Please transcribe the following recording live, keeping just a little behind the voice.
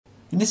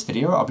In this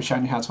video I'll be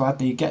showing you how to add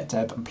the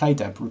GetDeb and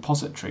PlayDeb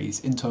repositories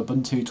into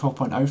Ubuntu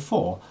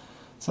 12.04.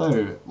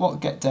 So what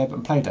GetDeb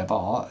and PlayDeb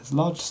are is a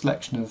large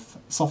selection of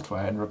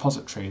software and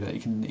repository that you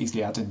can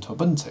easily add into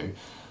Ubuntu.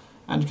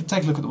 And you can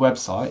take a look at the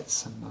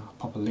websites, and I'll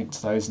pop a link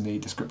to those in the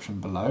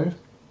description below.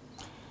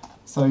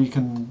 So you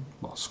can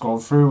scroll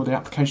through all the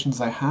applications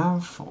they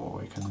have,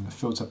 or you can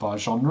filter by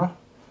genre.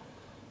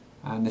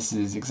 And this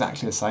is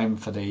exactly the same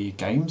for the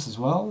games as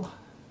well.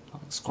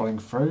 Like scrolling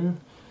through,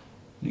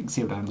 you can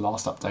see when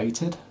last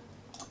updated.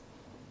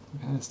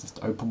 Okay, let's just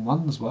open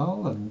one as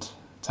well and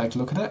take a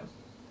look at it.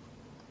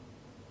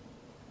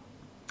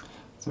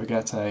 So we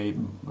get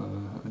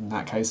in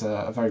that case,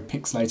 a very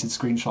pixelated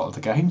screenshot of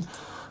the game.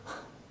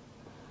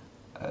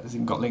 It's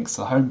even got links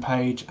to the home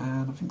page,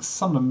 and I think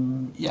some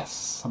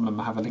of them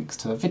have links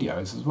to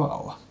videos as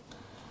well.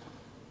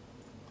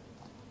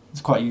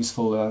 It's quite a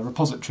useful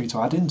repository to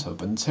add into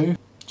Ubuntu.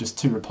 Just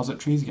 2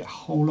 repositories, you get a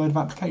whole load of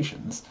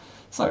applications.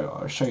 So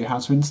I'll show you how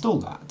to install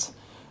that.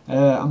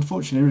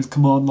 Unfortunately there is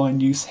command line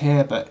use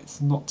here, but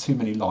it's not too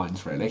many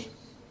lines really.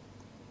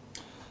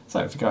 So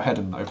if you go ahead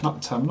and open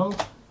up the terminal,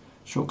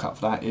 shortcut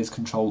for that is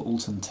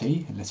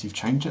Ctrl-Alt-T, unless you've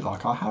changed it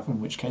like I have,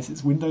 in which case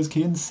it's Windows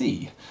key and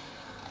C.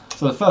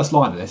 So the first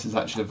line of this is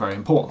actually a very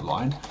important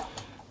line,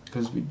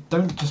 because we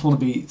don't just want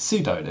to be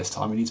sudo this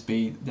time, we need to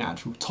be the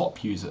actual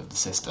top user of the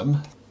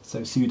system.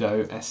 So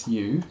sudo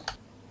su,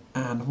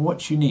 and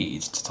what you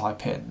need to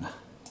type in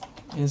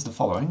is the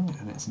following,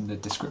 and it's in the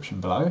description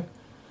below.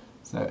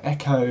 So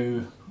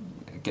echo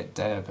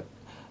GetDeb,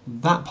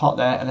 that part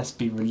there,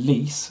 lsb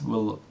release,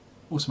 will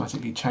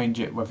automatically change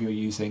it whether you're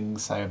using,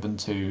 say,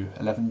 Ubuntu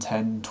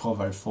 11.10,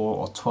 12.04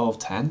 or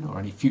 12.10 or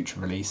any future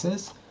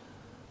releases.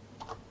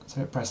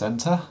 So press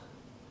enter.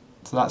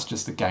 So that's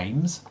just the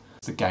games.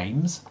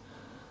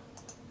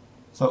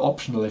 So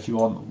optional if you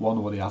want one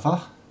or the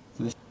other.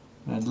 And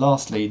then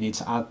lastly you need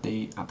to add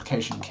the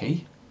application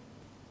key,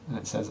 and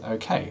it says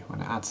OK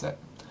when it adds it.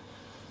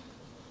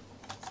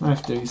 So now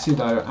if you do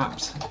sudo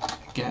apt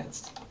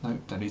get, no,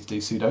 don't need to do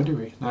sudo, do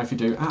we? Now if you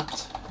do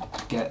apt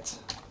get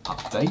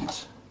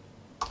update,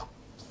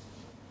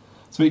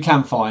 so you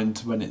can find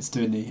when it's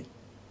doing the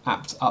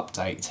apt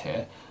update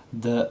here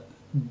that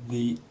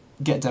the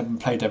GetDeb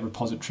and PlayDeb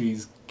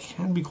repositories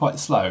can be quite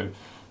slow,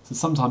 so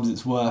sometimes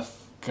it's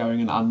worth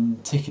going and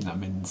unticking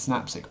them in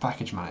Synaptic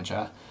Package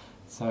Manager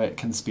so it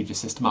can speed your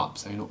system up,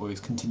 so you're not always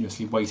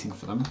continuously waiting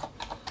for them.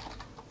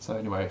 So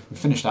anyway, we've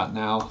finished that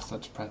now, so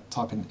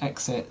type in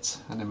exit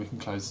and then we can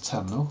close the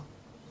terminal.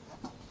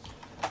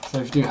 So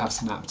if you do have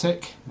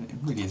Synaptic, it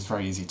really is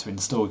very easy to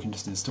install. You can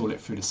just install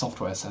it through the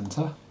Software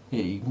Centre.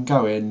 Here you can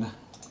go in,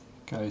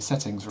 go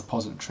settings,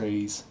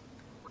 repositories,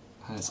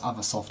 and there's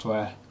other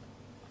software.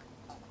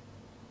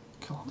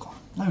 God,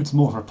 loads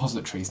more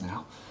repositories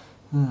now.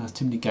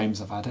 Too many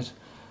games I've added.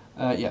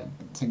 Yeah,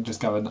 so you can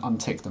just go and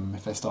untick them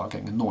if they start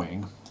getting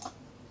annoying.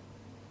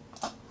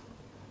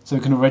 So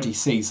we can already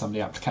see some of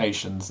the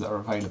applications that are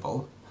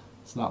available.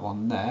 So that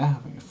one there, I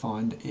think you'll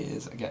find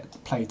is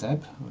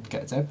PlayDeb or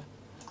GetDeb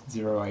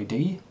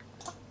 0AD.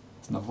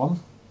 It's another one.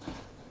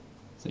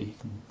 So you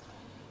can,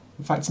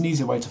 in fact, an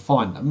easier way to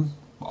find them.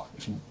 Well,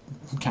 if you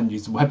can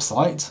use the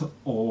website,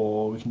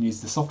 or we can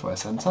use the Software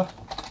Centre.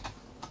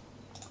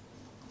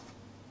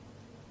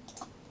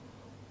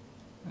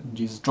 And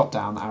use the drop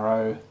down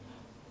arrow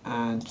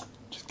and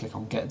just click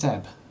on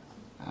GetDeb,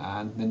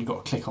 and then you've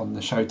got to click on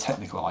the show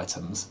technical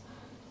items,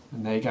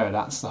 and there you go,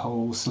 that's the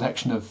whole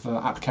selection of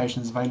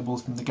applications available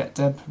from the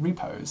GetDeb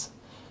repos.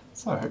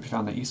 So I hope you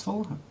found that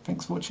useful.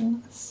 Thanks for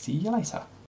watching, see you later.